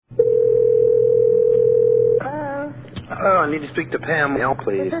Oh, I need to speak to Pam L,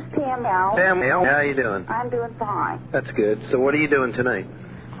 please. This is Pam L. Pam L, how you doing? I'm doing fine. That's good. So what are you doing tonight?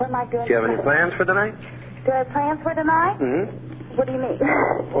 What am I doing? Do you have any plans for tonight? Do I have plans for tonight? Mm-hmm. What do you mean?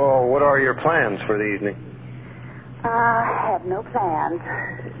 Well, what are your plans for the evening? I have no plans.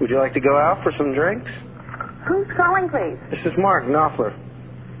 Would you like to go out for some drinks? Who's calling, please? This is Mark Knopfler.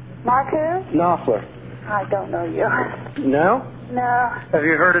 Mark who? Knopfler. I don't know you. No? No. Have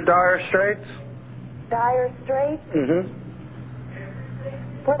you heard of Dire Straits? Dire Straits? Mm-hmm.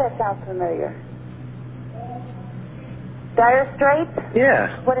 Boy, that sounds familiar. Dire Straits?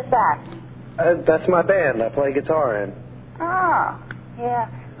 Yeah. What is that? That's my band. I play guitar in. Oh, yeah.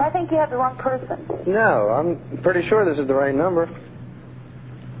 I think you have the wrong person. No, I'm pretty sure this is the right number.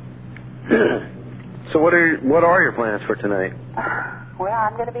 So what are your plans for tonight? Well,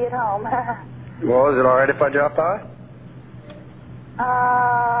 I'm going to be at home. Well, is it all right if I drop by?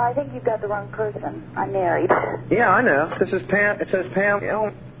 I think you've got the wrong person. I'm married. Yeah, I know. This is Pam. It says Pam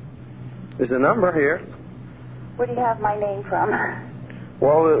L. There's a number here. Where do you have my name from?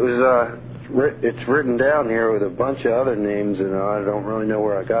 Well, it was it's written down here with a bunch of other names, and I don't really know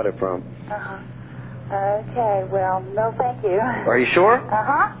where I got it from. Uh-huh. Okay, well, no thank you. Are you sure?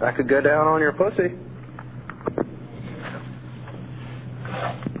 Uh-huh. I could go down on your pussy.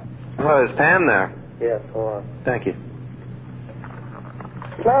 Oh, is Pam there? Yes, hold on. Thank you.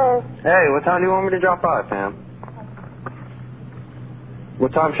 Hello? Hey, what time do you want me to drop by, Pam?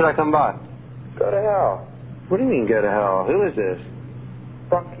 What time should I come by? Go to hell. What do you mean, go to hell? Who is this?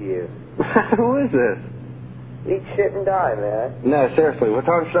 Fuck you. Who is this? Eat shit and die, man. No, seriously, what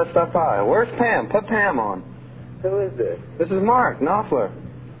time should I stop by? Where's Pam? Put Pam on. Who is this? This is Mark Knopfler.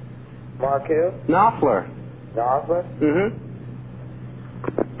 Mark who? Knopfler. Knopfler? Mm-hmm.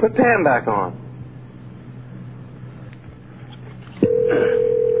 Put Pam back on.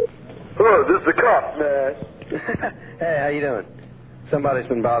 Hello, this is the cop, man. Hey, how you doing? Somebody's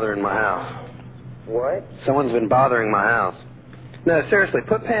been bothering my house. What? Someone's been bothering my house. No, seriously,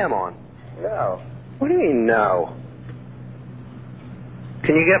 put Pam on. No. What do you mean, no?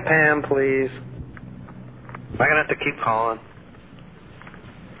 Can you get Pam, please? Am I going to have to keep calling?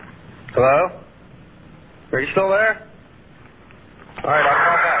 Hello? Are you still there? All right, I'll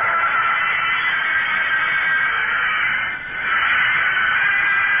call back.